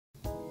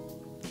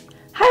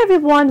Hi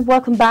everyone,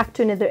 welcome back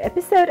to another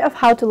episode of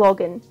How to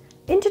Login.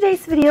 In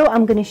today's video,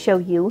 I'm going to show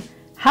you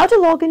how to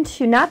log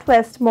into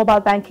Natwest Mobile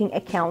Banking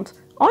account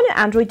on your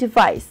Android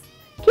device.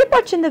 Keep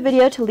watching the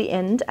video till the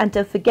end and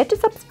don't forget to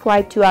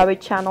subscribe to our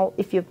channel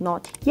if you've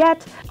not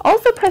yet.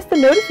 Also press the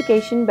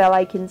notification bell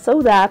icon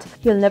so that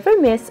you'll never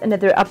miss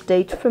another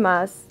update from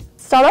us.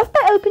 Start off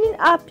by opening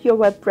up your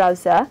web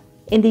browser.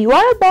 In the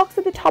URL box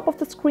at the top of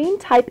the screen,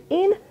 type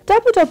in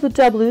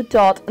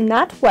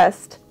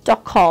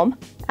www.natwest.com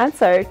and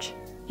search.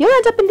 You'll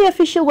end up in the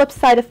official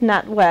website of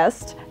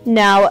Natwest.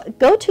 Now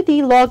go to the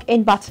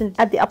login button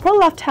at the upper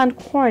left hand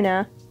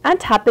corner and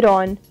tap it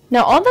on.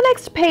 Now on the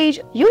next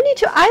page, you'll need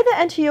to either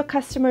enter your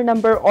customer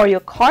number or your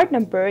card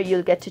number.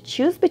 You'll get to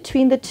choose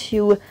between the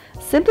two.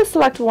 Simply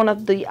select one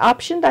of the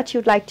options that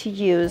you'd like to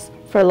use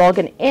for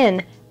login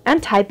in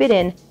and type it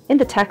in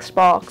the text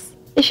box.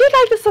 If you'd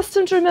like the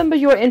system to remember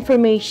your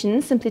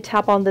information, simply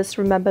tap on this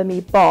Remember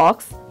Me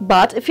box.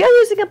 But if you're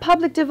using a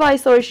public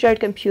device or a shared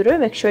computer,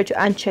 make sure to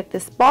uncheck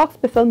this box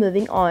before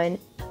moving on.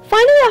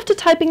 Finally, after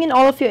typing in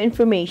all of your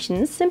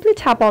information, simply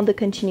tap on the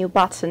Continue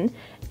button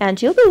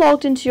and you'll be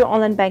logged into your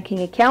online banking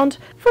account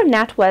for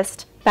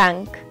Natwest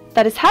Bank.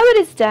 That is how it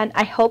is done.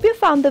 I hope you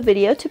found the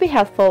video to be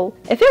helpful.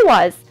 If it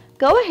was,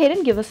 go ahead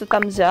and give us a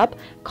thumbs up.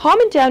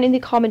 Comment down in the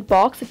comment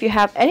box if you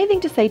have anything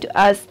to say to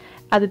us.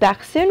 I'll be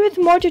back soon with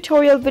more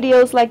tutorial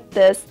videos like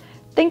this.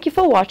 Thank you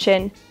for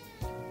watching.